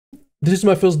This is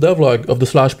my first devlog of the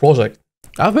Slash project.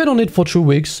 I've been on it for 2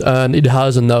 weeks and it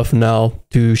has enough now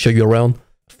to show you around.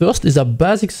 First is a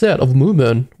basic set of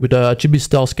movement with a chibi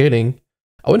style scaling.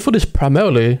 I went for this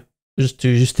primarily just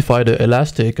to justify the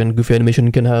elastic and goofy animation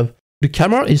you can have. The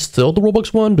camera is still the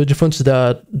Roblox one, the difference is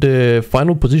that the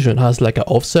final position has like an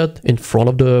offset in front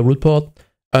of the root part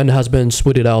and has been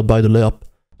smoothed out by the layup.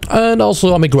 And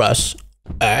also I'm a grass.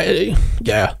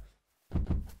 Yeah.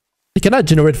 They cannot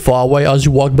generate far away as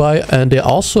you walk by, and they're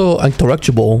also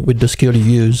interactable with the skill you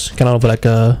use, kind of like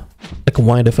a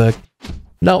wind effect.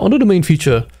 Now onto the main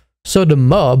feature. So the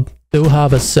mob, they will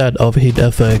have a set of hit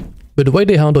effect, but the way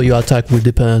they handle your attack will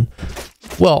depend.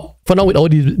 Well, for now it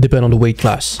already depends on the weight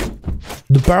class.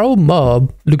 The barrel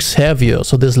mob looks heavier,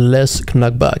 so there's less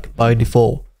knockback by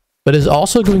default. But there's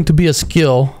also going to be a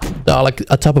skill that are like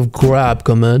a type of grab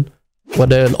command, where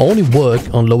they'll only work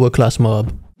on lower class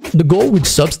mob. The goal with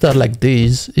substats like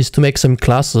these is to make some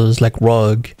classes like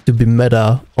Rogue to be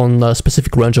meta on a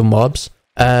specific range of mobs,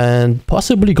 and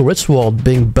possibly Great Sword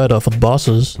being better for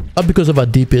bosses, not because of a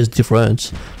DPS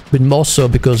difference, but more so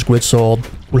because Great Sword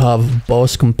will have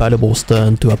boss compatible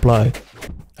stun to apply.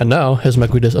 And now here's my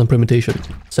greatest implementation.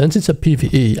 Since it's a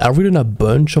PvE, I've written a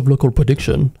bunch of local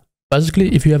prediction.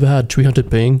 Basically, if you ever had 300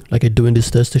 ping, like I do in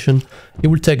this test station, it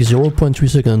will take 0.3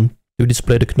 seconds to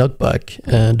display the knockback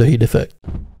and the hit effect.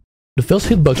 The first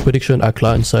hitbox prediction are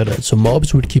client-sided, so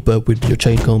mobs will keep up with your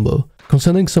chain combo.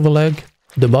 Concerning server lag,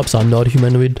 the mobs are not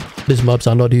humanoid. These mobs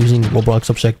are not using Roblox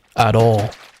object at all.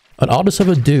 And all the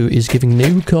server do is giving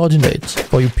new coordinates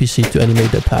for your PC to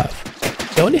animate their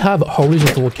path. They only have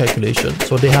horizontal calculation,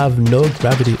 so they have no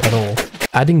gravity at all.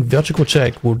 Adding vertical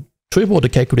check would triple the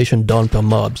calculation done per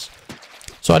mobs.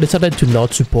 So I decided to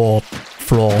not support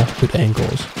floor with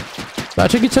angles. But I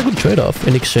think it's a good trade-off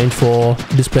in exchange for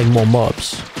displaying more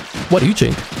mobs. What do you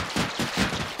think?